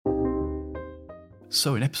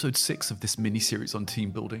So in episode 6 of this mini-series on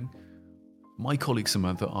team building, my colleague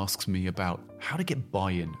Samantha asks me about how to get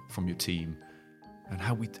buy-in from your team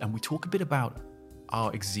and we talk a bit about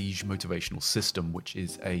our Exige motivational system, which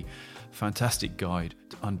is a fantastic guide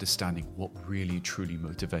to understanding what really truly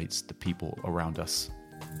motivates the people around us.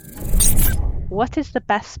 What is the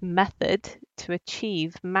best method to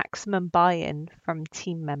achieve maximum buy-in from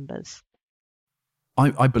team members?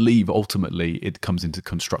 I believe ultimately it comes into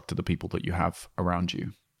construct of the people that you have around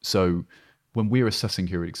you. So when we're assessing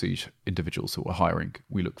here at Exige individuals that we're hiring,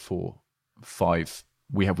 we look for 5.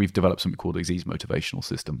 We've developed something called Exige motivational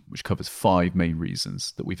system, which covers 5 main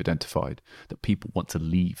reasons that we've identified that people want to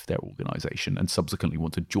leave their organization and subsequently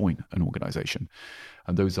want to join an organization.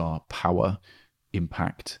 And those are power,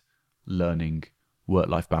 impact, learning,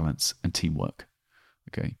 work-life balance, and teamwork.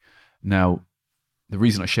 Okay. Now, the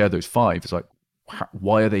reason I share those 5 is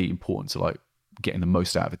why are they important to getting the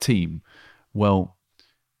most out of a team? Well,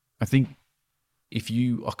 I think if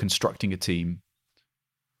you are constructing a team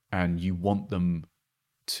and you want them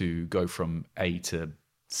to go from A to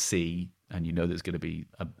C, and you know there's going to be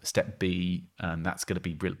a step B, and that's going to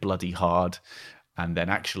be bloody hard, and then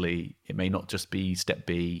actually it may not just be step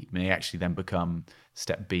B, it may actually then become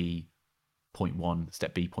step B.1,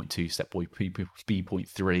 step B.2, step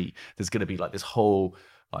B.3. There's going to be this whole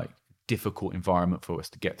difficult environment for us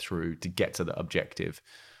to get through to get to the objective.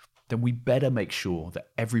 Then we better make sure that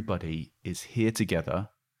everybody is here together,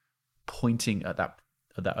 pointing at that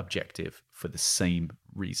objective for the same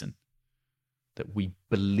reason, that we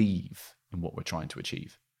believe in what we're trying to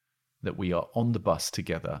achieve, that we are on the bus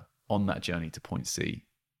together on that journey to point C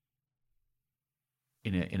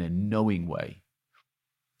in a knowing way.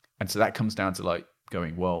 And so that comes down to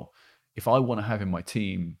going, well, if I want to have in my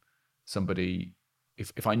team somebody,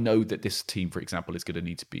 if I know that this team, for example, is going to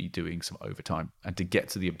need to be doing some overtime, and to get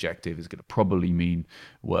to the objective is going to probably mean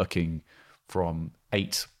working from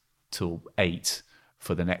 8 till 8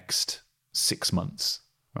 for the next 6 months,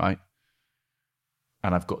 right?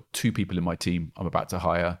 And I've got 2 people in my team I'm about to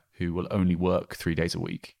hire who will only work 3 days a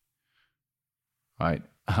week, right?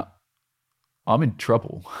 I'm in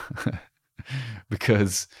trouble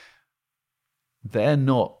because they're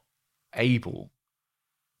not able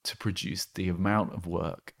to produce the amount of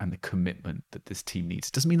work and the commitment that this team needs.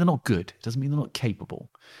 It doesn't mean they're not good. It doesn't mean they're not capable.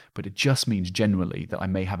 But it just means generally that I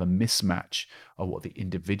may have a mismatch of what the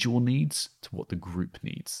individual needs to what the group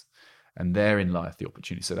needs. And therein lieth the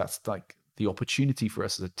opportunity. So that's the opportunity for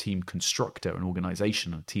us as a team constructor, an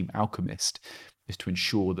organization, a team alchemist, is to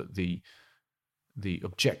ensure that the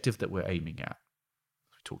objective that we're aiming at,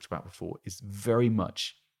 as we talked about before, is very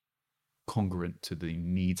much congruent to the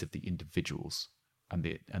needs of the individuals and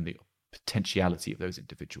the potentiality of those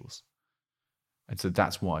individuals. And so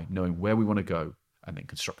that's why knowing where we want to go and then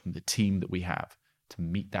constructing the team that we have to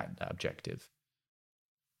meet that objective,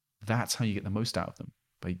 that's how you get the most out of them,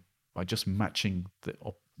 by just matching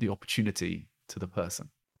the opportunity to the person.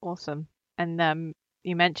 Awesome. And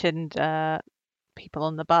you mentioned People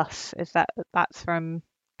on the Bus. That's from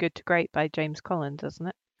Good to Great by James Collins, isn't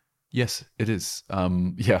it? Yes, it is.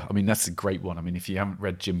 Yeah, I mean, that's a great one. I mean, if you haven't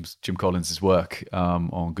read Jim Collins' work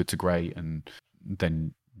on Good to Great, and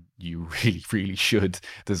then you really, really should.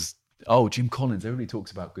 Jim Collins, everybody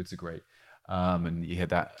talks about Good to Great. And you hear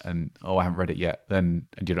that, and I haven't read it yet. And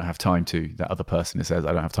you don't have time to. That other person who says,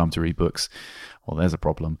 I don't have time to read books. Well, there's a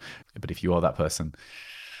problem. But if you are that person,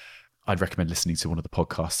 I'd recommend listening to one of the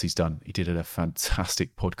podcasts he's done. He did a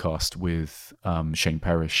fantastic podcast with Shane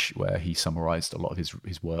Parrish, where he summarized a lot of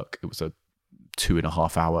his work. It was a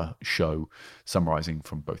 2.5 hour show summarizing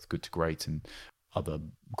from both Good to Great and other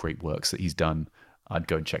great works that he's done. I'd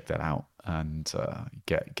go and check that out and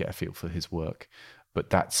get a feel for his work. But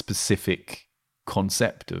that specific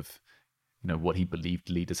concept of what he believed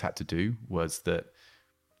leaders had to do was that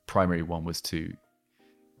primary one was to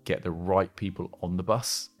get the right people on the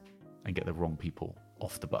bus and get the wrong people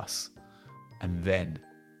off the bus, and then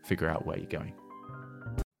figure out where you're going.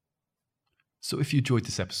 So if you enjoyed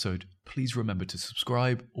this episode, please remember to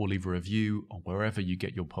subscribe or leave a review on wherever you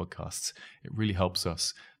get your podcasts. It really helps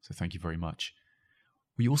us, so thank you very much.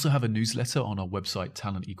 We also have a newsletter on our website,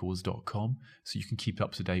 talentequals.com, so you can keep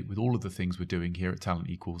up to date with all of the things we're doing here at Talent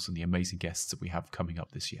Equals and the amazing guests that we have coming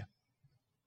up this year.